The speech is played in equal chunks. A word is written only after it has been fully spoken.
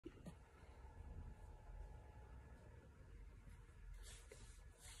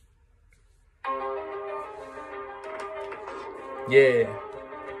Yeah.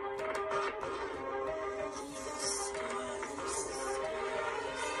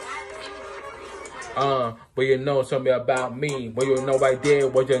 But you know something about me. What you know right there,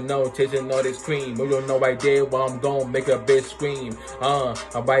 what you know, chasing all this cream. What you know right there, well, I'm gonna make a bitch scream. I'm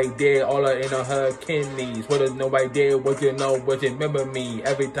right there, all in her kidneys. What you know right there, what you know, what you remember me.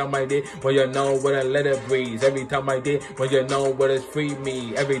 Every time I did, what you know, what I let it breeze. Every time I did, what you know, what it's free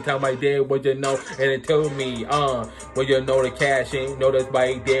me. Every time I did, what you know, and it told me. What you know the cash in. Know this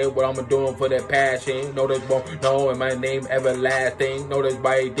right there, what I'm doing for the passion. Know this won't know, and my name everlasting. Know this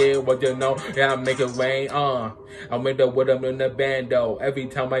right there, what you know, yeah, I make it rain. I'm with them in the bando. Every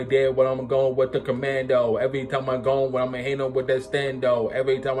time I did, when I'm going with the commando. Every time I go, when I'm handling with the stando.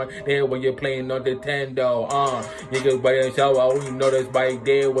 Every time I did, when you're playing on the Nintendo. Niggas by the show, you know that's right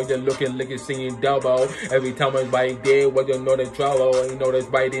there. When you're looking, seeing double. Every time I'm right there, when you know the trouble. You know that's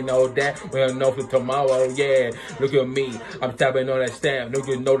right, you know that. When I know for tomorrow, yeah. Look at me, I'm tapping on that stamp. Look,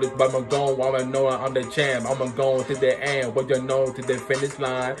 you know this, but I'm going, I'ma know I'm the champ. I'ma go to the end, what you know, to the finish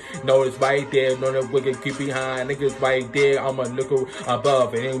line. Know it's right there, know that we can keep behind. Niggas right there, I'ma look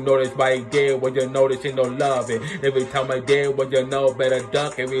above it. You know this right there, what you know, this ain't no love it. Every time I did, what you know, better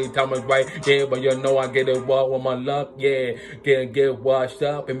duck. Every time it's right there, but you know I get it well with my luck, yeah. Get washed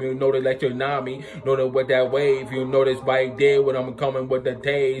up, and you know that like tsunami. Know that with that wave, you know this right there, when I'm coming with the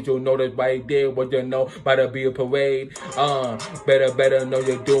tage. You know this right there, what you know, about to be a parade. Better know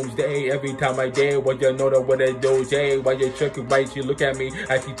your doomsday. Every time I did, what you know that what they do, Jay. While you're tricking right, she look at me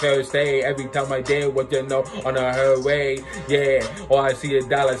as she Thursday. Every time I did, what you know, on her way, yeah. Or I see a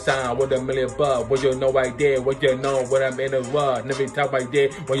dollar sign with $1 million bucks. What you know I did, what you know, when I'm in the rut. Every time I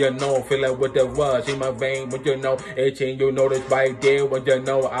did, what you know, feel like with the rush in my vein, what you know, itching. You know this right there, what you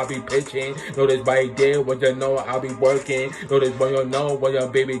know, I'll be pitching. Know this right there, what you know, I'll be working. Know this what you know, what your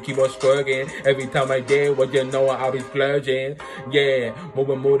baby keep on squirting. Every time I did, what you know, I'll be splurging. Yeah, move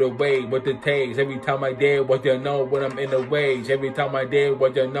away with the taste. Every time I did, what you know, when I'm in the waves. Every time I did,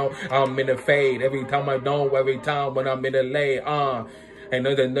 what you know, I'm in the fade. Every time I don't, every time when I'm in the lay, ain't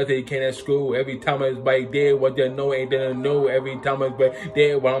nothing you can't screw. Every time it's right there, what you know ain't nothing new. Every time it's right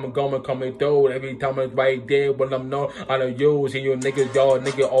there, when I'm going coming through. Every time it's right there, when I'm know how to use. And you niggas, y'all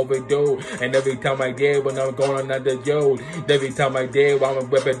nigga overdue. And every time I did, when I'm going another use. Every time I did, when I'm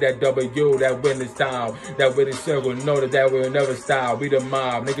whipping that W, that winning style, that winning circle, know that will never style. We the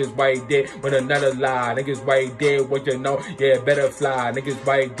mob, niggas right there with another lie. Niggas right there, what you know, yeah, better fly. Niggas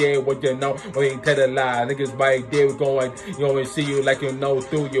right there, what you know, we ain't tell a lie. Niggas right there, we going, you know, and see you like you know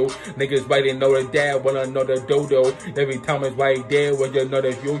through you. Niggas right there know the dad, when I know the dodo. Every time it's right there, when you know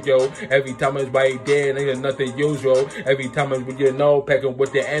the yo. Every time it's right there, nigga, nothing usual. Every time it's when you know, packing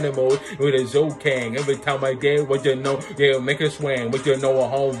with the animals, with the zoo king. Every time I did, what you know, yeah, make a swing. What you know, a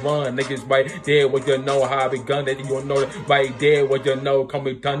home run. Niggas right there, what you know, how I begun it. You know right there, what you know,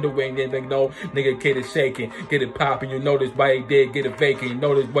 coming thundering. Then they know, nigga, get it shaking, get it popping. You know this right there, get it faking. You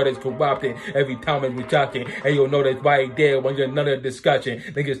know this what is corrupting. Every time it's shocking, and you know this right there, when you're another discussion.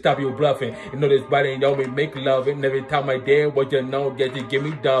 Niggas stop you bluffing. You know this body don't me make love it. And every time I did, what you know, yeah, she give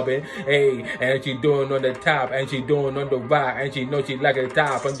me dubbing. Hey, and she doing on the top, and she doing on the right, and she know she like a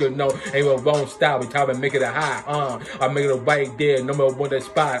top. And you know, ain't no wrong style. We try to make it a high. I make it a right there, number one the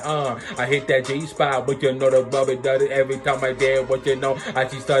spot. I hit that G spot, but you know the rubber does it. Every time I did, what you know, I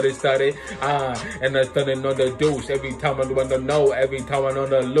she started. And I started on the deuce. Every time I want to know, every time I'm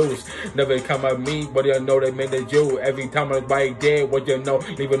on the loose. Never come at me, but you know they made the Jew. Every time I'm right there, what you know,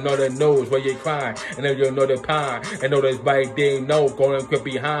 even know the news where you crying. And then you know the pine. And know this right there, no, going quick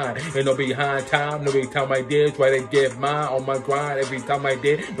behind. You know, behind time. Every time I did, try to get mine on my grind. Every time I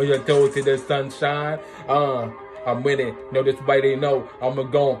did, when you told to the sunshine. I'm with it. Know this right they know. I'ma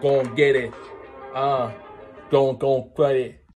go and get it. Go and get it.